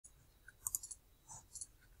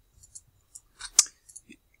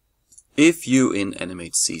If you in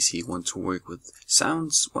Animate CC want to work with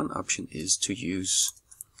sounds, one option is to use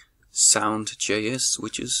SoundJS,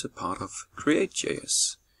 which is a part of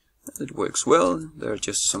Create.js. It works well. There are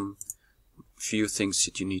just some few things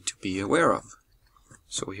that you need to be aware of.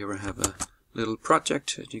 So here I have a little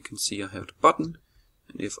project. As you can see, I have the button,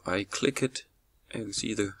 and if I click it, you can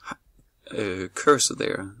see the cursor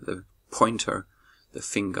there, the pointer, the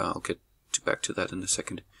finger. I'll get back to that in a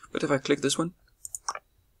second. But if I click this one,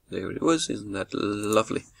 there it was. Isn't that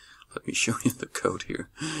lovely? Let me show you the code here.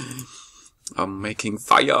 I'm making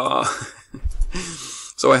fire.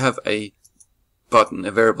 So I have a button,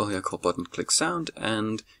 a variable here called button click sound,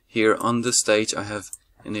 and here on the stage I have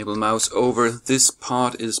enable mouse over. This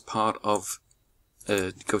part is part of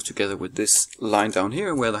it goes together with this line down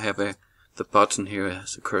here where I have the button here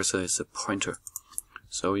as a cursor, as a pointer.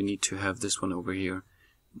 So we need to have this one over here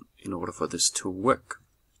in order for this to work.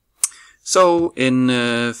 So in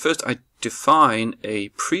first I define a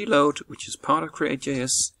preload, which is part of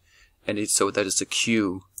Create.js, and it's so that is a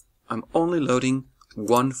queue. I'm only loading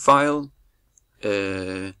one file.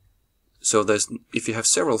 So if you have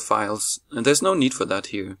several files, and there's no need for that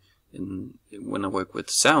here when I work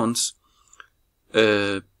with sounds.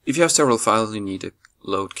 If you have several files, you need a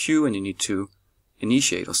load queue, and you need to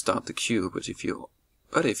initiate or start the queue. But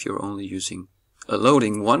if you're only using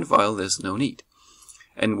loading one file, there's no need.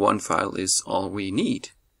 And one file is all we need,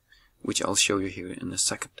 which I'll show you here in a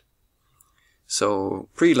second. So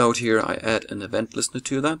preload here, I add an event listener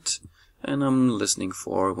to that, and I'm listening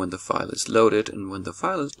for when the file is loaded, and when the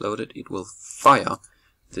file is loaded it will fire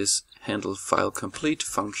this handle file complete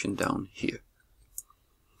function down here.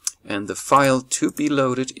 And the file to be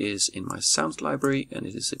loaded is in my sounds library, and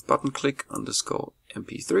it is a button click underscore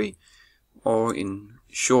mp3, or in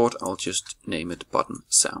short I'll just name it button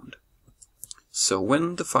sound. So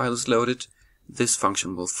when the file is loaded, this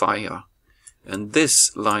function will fire. And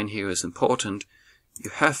this line here is important. You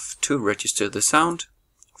have to register the sound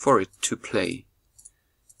for it to play.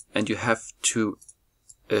 And you have to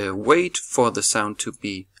wait for the sound to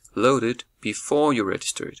be loaded before you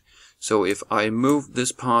register it. So if I move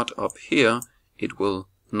this part up here, it will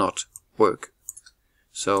not work.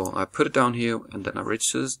 So I put it down here, and then I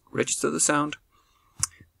register the sound.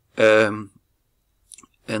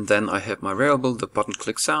 And then I have my variable, the button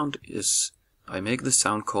click sound is, I make the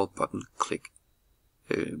sound called button click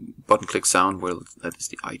sound, well, that is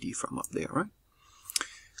the ID from up there, right?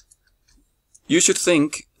 You should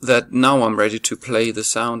think that now I'm ready to play the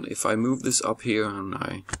sound. If I move this up here and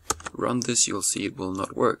I run this, you'll see it will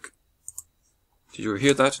not work. Did you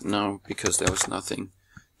hear that? No, because there was nothing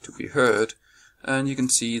to be heard. And you can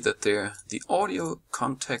see that there, the audio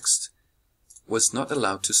context was not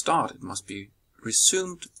allowed to start. It must be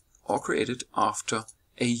resumed or created after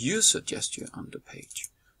a user gesture on the page.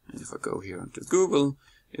 And if I go here into Google,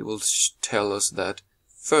 it will tell us that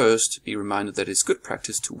first be reminded that it's good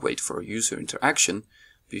practice to wait for a user interaction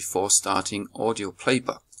before starting audio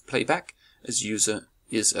playback, as user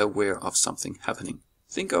is aware of something happening.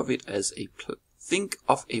 Think of it as a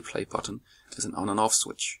play button as an on and off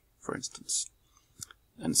switch, for instance.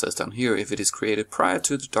 And it says down here, if it is created prior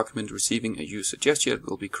to the document receiving a user gesture, it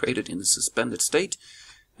will be created in the suspended state,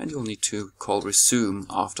 and you'll need to call resume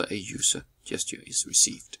after a user gesture is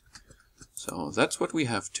received. So that's what we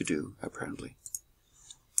have to do, apparently.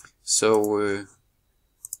 So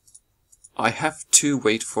I have to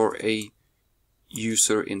wait for a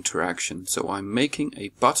user interaction. So I'm making a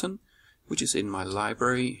button, which is in my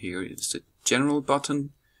library. Here it is a general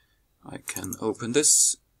button. I can open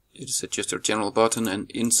this. It is just a general button,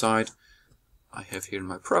 and inside I have here in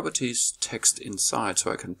my properties text inside,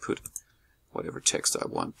 so I can put whatever text I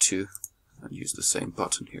want to and use the same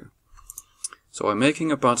button here. So I'm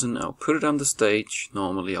making a button, I'll put it on the stage.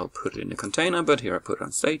 Normally I'll put it in a container, but here I put it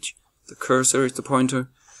on stage. The cursor is the pointer,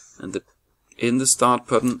 and in the start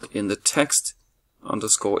button, in the text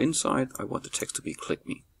underscore inside, I want the text to be click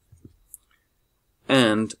me.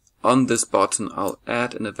 And on this button I'll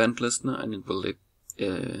add an event listener, and it will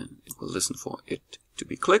listen for it to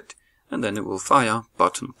be clicked, and then it will fire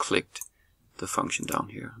button clicked, the function down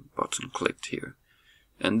here, button clicked here.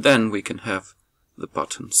 And then we can have the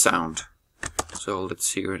button sound. So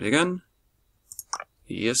let's hear it again.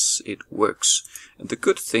 Yes, it works. And the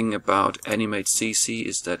good thing about Animate CC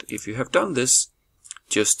is that if you have done this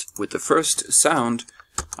just with the first sound,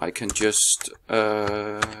 I can just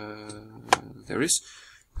there is.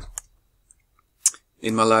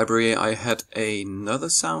 In my library I had another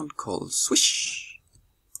sound called swish.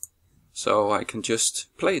 So I can just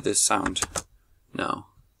play this sound now.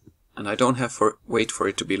 And I don't have to wait for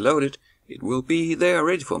it to be loaded. It will be there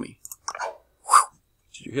ready for me.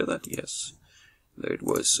 Did Did you hear that? Yes. There it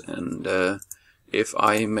was. And if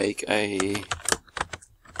I make a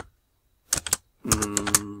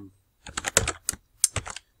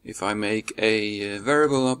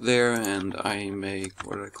variable up there, and I make,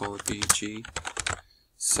 what do I call it, bg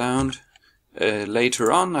sound,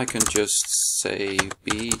 later on I can just say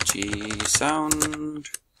bg sound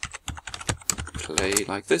play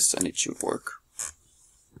like this, and it should work.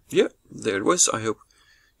 Yeah, there it was. I hope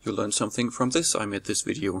you learned something from this. I made this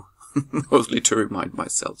video mostly to remind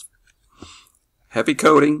myself. Happy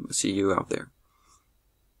coding. See you out there.